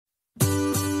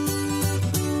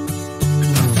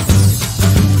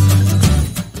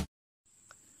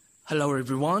Hello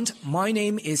everyone, my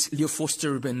name is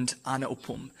Forster Ruben Ana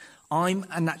Opum. I'm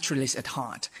a naturalist at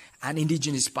heart, an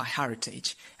indigenous by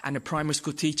heritage, and a primary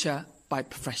school teacher by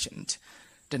profession.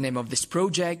 The name of this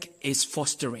project is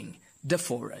Fostering the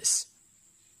Forest.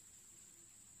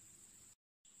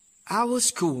 Our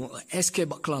school,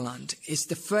 Ba Kelalan, is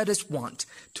the furthest one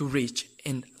to reach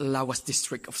in Lawas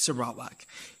district of Sarawak.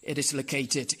 It is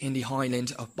located in the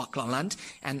highland of Ba Kelalan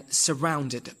and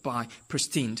surrounded by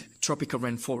pristine tropical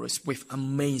rainforest with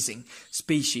amazing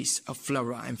species of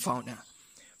flora and fauna.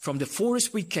 From the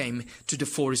forest we came to the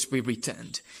forest we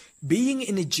returned. Being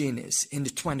indigenous in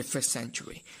the 21st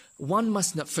century, one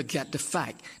must not forget the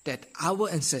fact that our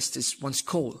ancestors once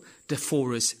called the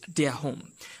forest their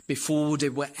home. Before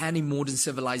there were any modern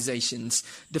civilizations,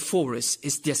 the forest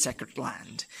is their sacred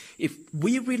land. If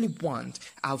we really want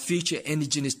our future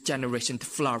indigenous generation to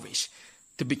flourish,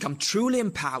 to become truly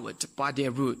empowered by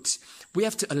their roots, we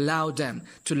have to allow them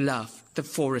to love the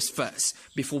forest first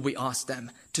before we ask them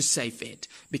to save it,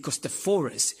 because the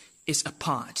forest is a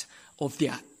part of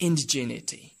their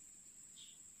indigeneity.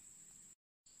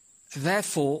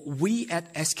 Therefore, we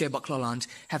at Ba Kelalan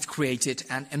have created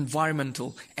an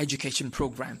environmental education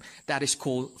program that is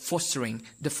called Fostering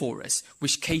the Forest,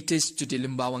 which caters to the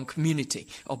Lumbawang community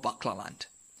of Ba Kelalan.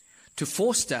 To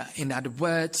foster, in other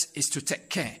words, is to take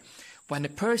care. When a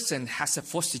person has a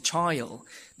foster child,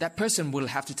 that person will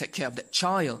have to take care of that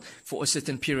child for a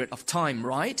certain period of time,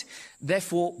 right?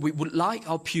 Therefore, we would like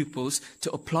our pupils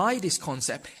to apply this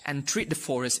concept and treat the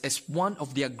forest as one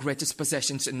of their greatest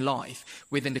possessions in life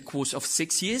within the course of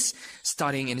 6 years,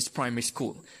 starting in its primary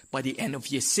school. By the end of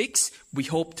year 6, we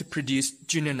hope to produce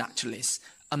junior naturalists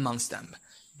amongst them.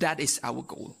 That is our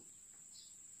goal.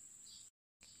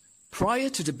 Prior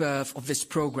to the birth of this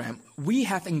program, we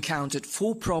have encountered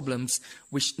 4 problems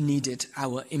which needed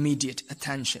our immediate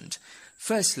attention.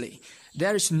 Firstly,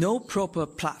 there is no proper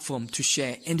platform to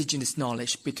share indigenous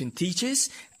knowledge between teachers,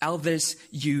 elders,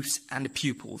 youths, and the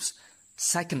pupils.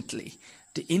 Secondly,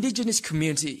 the indigenous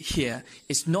community here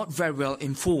is not very well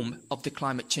informed of the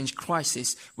climate change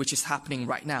crisis which is happening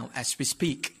right now as we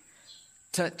speak.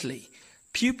 Thirdly,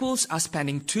 pupils are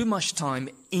spending too much time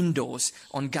indoors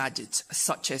on gadgets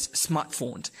such as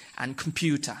smartphone and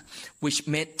computer, which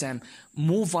made them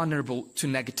more vulnerable to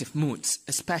negative moods,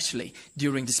 especially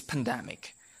during this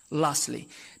pandemic. Lastly,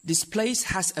 this place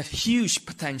has a huge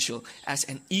potential as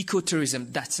an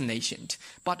ecotourism destination,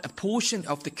 but a portion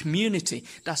of the community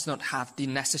does not have the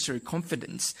necessary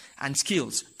confidence and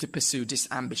skills to pursue this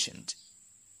ambition.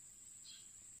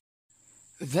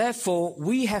 Therefore,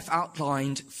 we have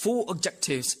outlined 4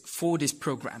 objectives for this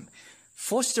program.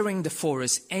 Fostering the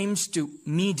Forest aims to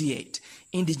mediate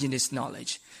indigenous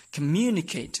knowledge,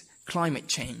 communicate climate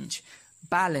change,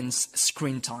 balance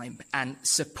screen time, and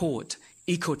support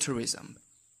ecotourism.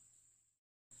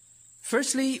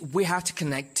 Firstly, we have to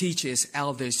connect teachers,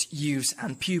 elders, youths,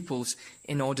 and pupils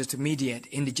in order to mediate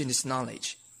indigenous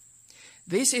knowledge.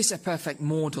 This is a perfect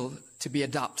model to be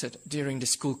adopted during the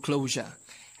school closure,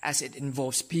 as it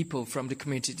involves people from the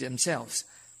community themselves.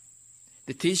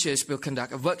 The teachers will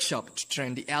conduct a workshop to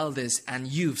train the elders and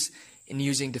youths in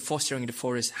using the Fostering the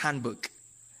Forest handbook.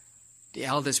 The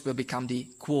elders will become the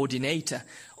coordinator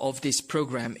of this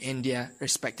program in their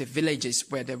respective villages,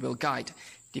 where they will guide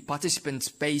the participants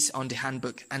based on the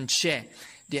handbook and share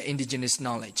their indigenous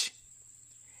knowledge.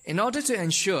 In order to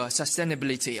ensure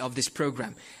sustainability of this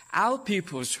program, our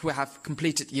pupils who have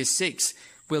completed year 6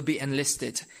 will be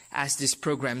enlisted as this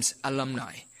program's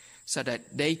alumni, so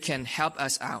that they can help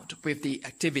us out with the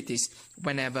activities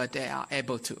whenever they are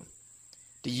able to.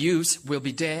 The youths will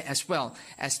be there as well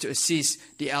as to assist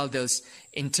the elders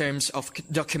in terms of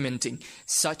documenting,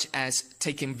 such as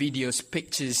taking videos,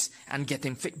 pictures, and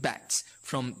getting feedbacks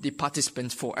from the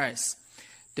participants for us.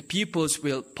 The pupils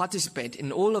will participate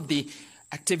in all of the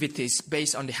activities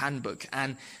based on the handbook,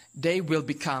 and they will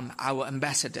become our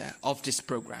ambassador of this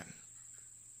program.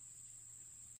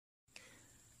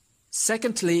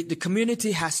 Secondly, the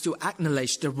community has to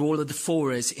acknowledge the role of the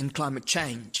forest in climate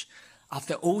change.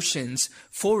 After oceans,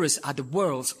 forests are the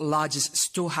world's largest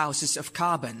storehouses of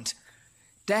carbon.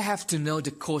 They have to know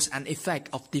the cause and effect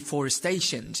of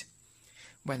deforestation.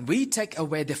 When we take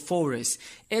away the forest,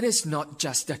 it is not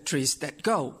just the trees that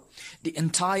go. The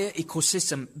entire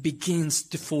ecosystem begins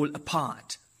to fall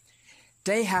apart.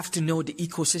 They have to know the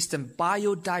ecosystem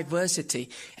biodiversity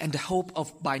and the hope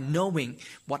of by knowing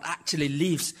what actually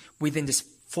lives within this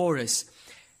forest.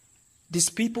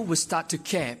 These people will start to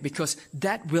care because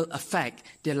that will affect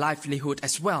their livelihood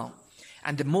as well.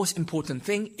 And the most important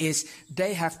thing is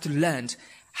they have to learn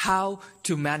how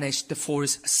to manage the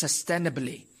forest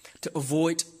sustainably to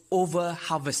avoid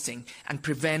over-harvesting and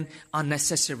prevent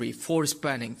unnecessary forest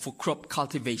burning for crop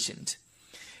cultivation.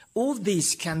 All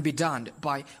this can be done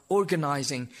by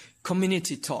organizing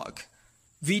community talk,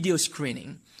 video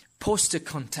screening, poster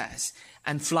contests,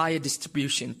 and flyer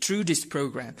distribution through this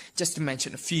program, just to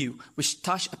mention a few, which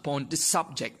touch upon the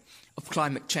subject of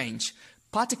climate change,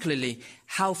 particularly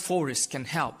how forests can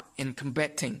help in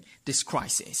combating this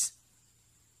crisis.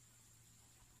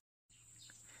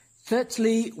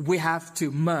 Thirdly, we have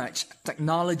to merge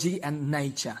technology and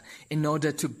nature in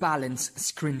order to balance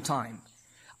screen time.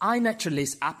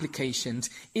 iNaturalist applications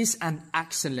is an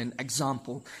excellent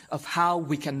example of how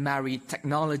we can marry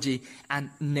technology and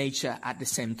nature at the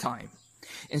same time.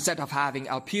 Instead of having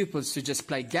our pupils to just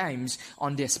play games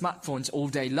on their smartphones all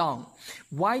day long,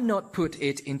 why not put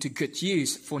it into good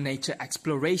use for nature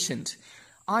exploration?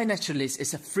 iNaturalist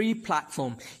is a free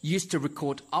platform used to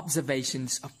record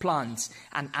observations of plants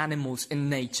and animals in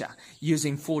nature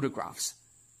using photographs.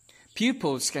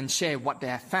 Pupils can share what they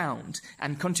have found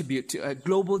and contribute to a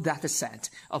global dataset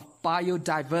of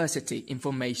biodiversity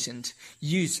information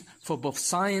used for both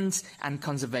science and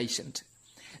conservation.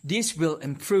 This will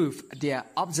improve their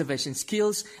observation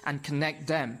skills and connect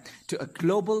them to a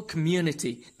global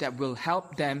community that will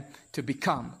help them to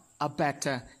become a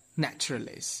better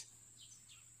naturalist.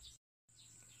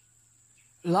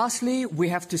 Lastly, we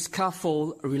have to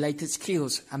scaffold related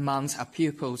skills amongst our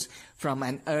pupils from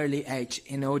an early age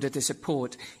in order to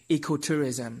support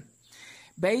ecotourism.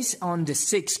 Based on the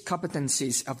 6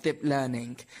 competencies of deep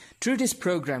learning, through this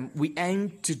program we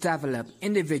aim to develop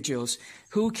individuals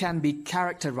who can be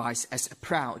characterized as a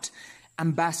proud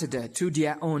ambassador to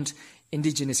their own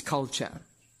indigenous culture.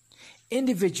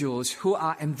 Individuals who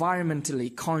are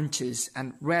environmentally conscious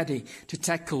and ready to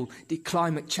tackle the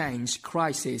climate change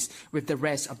crisis with the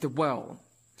rest of the world.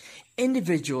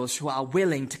 Individuals who are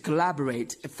willing to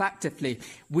collaborate effectively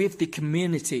with the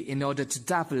community in order to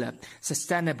develop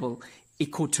sustainable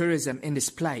ecotourism in this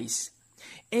place.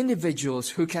 Individuals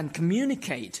who can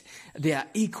communicate their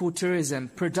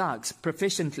ecotourism products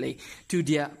proficiently to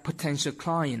their potential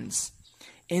clients.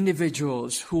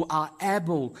 Individuals who are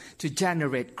able to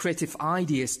generate creative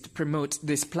ideas to promote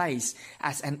this place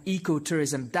as an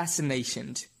ecotourism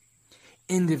destination.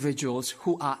 Individuals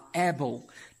who are able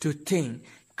to think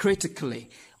critically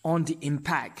on the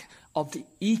impact of the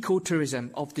ecotourism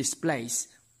of this place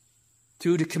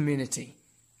to the community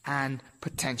and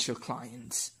potential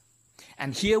clients.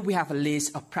 And here we have a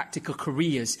list of practical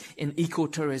careers in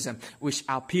ecotourism which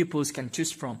our pupils can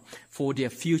choose from for their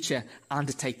future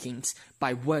undertakings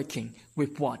by working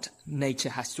with what nature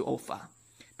has to offer.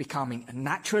 Becoming a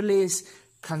naturalist,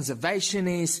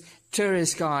 conservationist,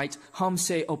 tourist guide,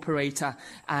 homestay operator,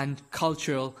 and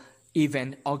cultural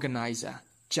event organizer,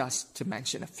 just to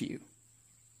mention a few.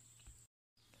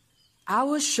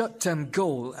 Our short-term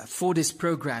goal for this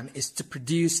program is to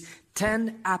produce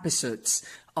 10 episodes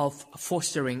of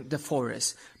Fostering the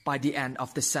Forest by the end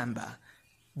of December,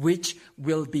 which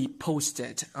will be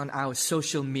posted on our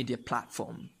social media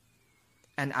platform.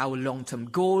 And our long-term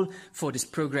goal for this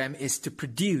program is to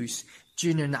produce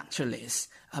junior naturalists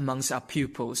amongst our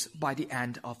pupils by the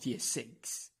end of Year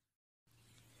 6.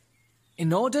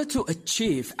 In order to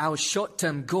achieve our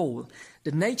short-term goal,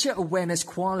 the nature awareness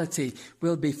quality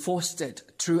will be fostered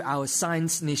through our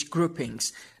science niche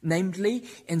groupings, namely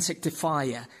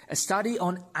Insectifier, a study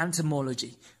on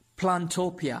entomology,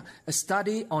 Plantopia, a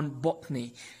study on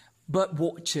botany, Bird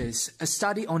Watchers, a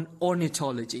study on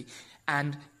ornithology,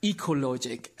 and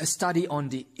Ecologic, a study on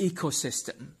the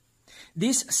ecosystem.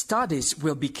 These studies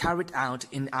will be carried out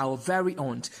in our very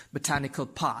own botanical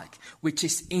park, which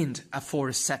is in a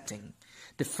forest setting,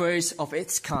 the first of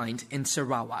its kind in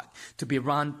Sarawak, to be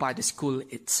run by the school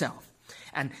itself.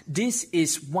 And this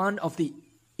is one of the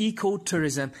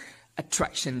ecotourism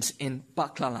attractions in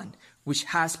Ba Kelalan, which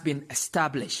has been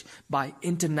established by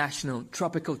International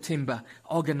Tropical Timber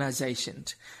Organization,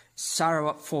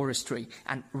 Sarawak Forestry,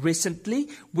 and recently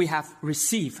we have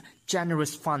received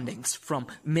generous fundings from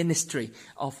Ministry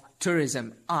of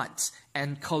Tourism, Arts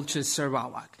and Culture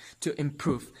Sarawak to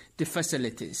improve the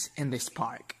facilities in this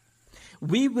park.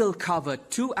 We will cover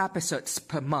 2 episodes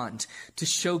per month to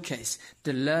showcase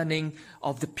the learning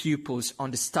of the pupils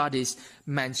on the studies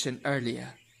mentioned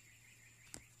earlier.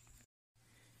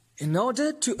 In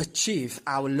order to achieve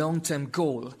our long-term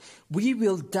goal, we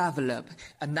will develop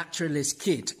a naturalist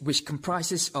kit which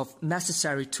comprises of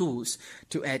necessary tools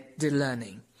to aid the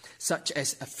learning, such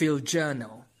as a field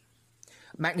journal,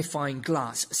 magnifying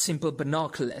glass, simple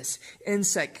binoculars,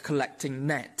 insect collecting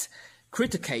net,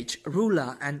 critter cage,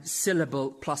 ruler and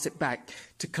sealable plastic bag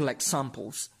to collect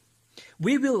samples.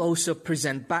 We will also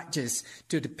present badges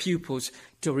to the pupils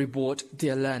to reward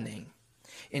their learning.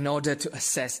 In order to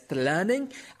assess the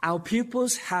learning, our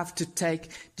pupils have to take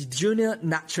the Junior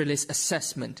Naturalist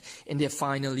Assessment in their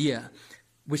final year,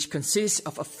 which consists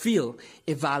of a field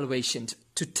evaluation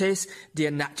to test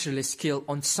their naturalist skill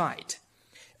on site,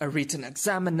 a written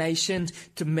examination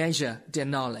to measure their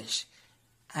knowledge,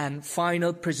 and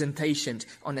final presentation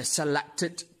on a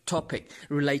selected topic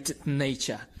related to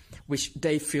nature, which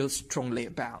they feel strongly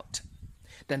about.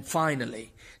 Then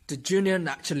finally, the Junior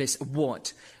Naturalist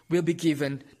Award will be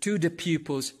given to the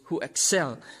pupils who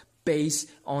excel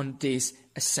based on this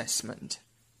assessment.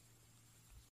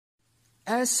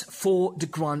 As for the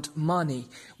grant money,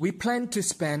 we plan to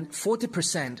spend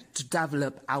 40% to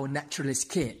develop our naturalist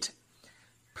kit,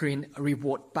 print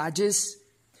reward badges,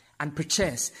 and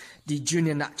purchase the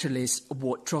Junior Naturalist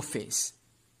Award trophies.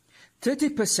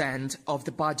 30% of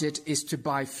the budget is to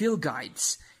buy field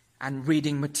guides and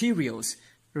reading materials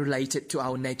related to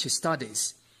our nature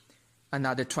studies.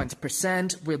 Another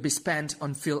 20% will be spent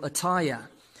on field attire,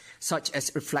 such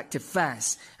as reflective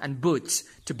vests and boots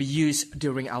to be used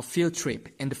during our field trip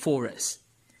in the forest.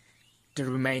 The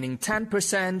remaining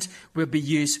 10% will be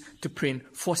used to print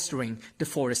Fostering the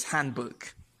Forest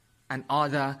Handbook and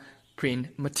other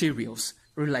print materials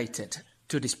related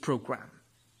to this program.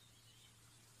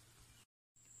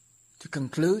 To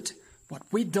conclude, what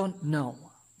we don't know,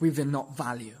 we will not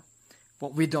value.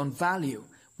 What we don't value,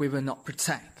 we will not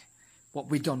protect. What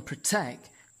we don't protect,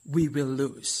 we will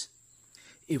lose.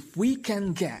 If we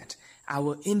can get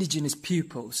our indigenous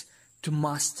pupils to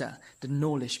master the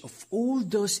knowledge of all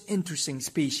those interesting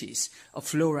species of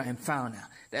flora and fauna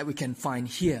that we can find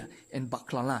here in Ba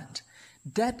Kelalan,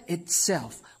 that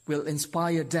itself will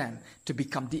inspire them to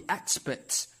become the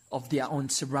experts of their own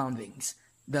surroundings,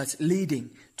 thus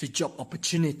leading to job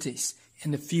opportunities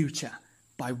in the future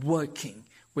by working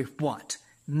with what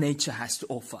nature has to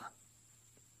offer.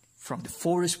 From the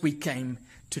forest we came,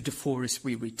 to the forest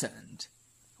we returned.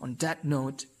 On that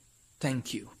note,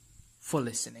 thank you for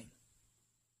listening.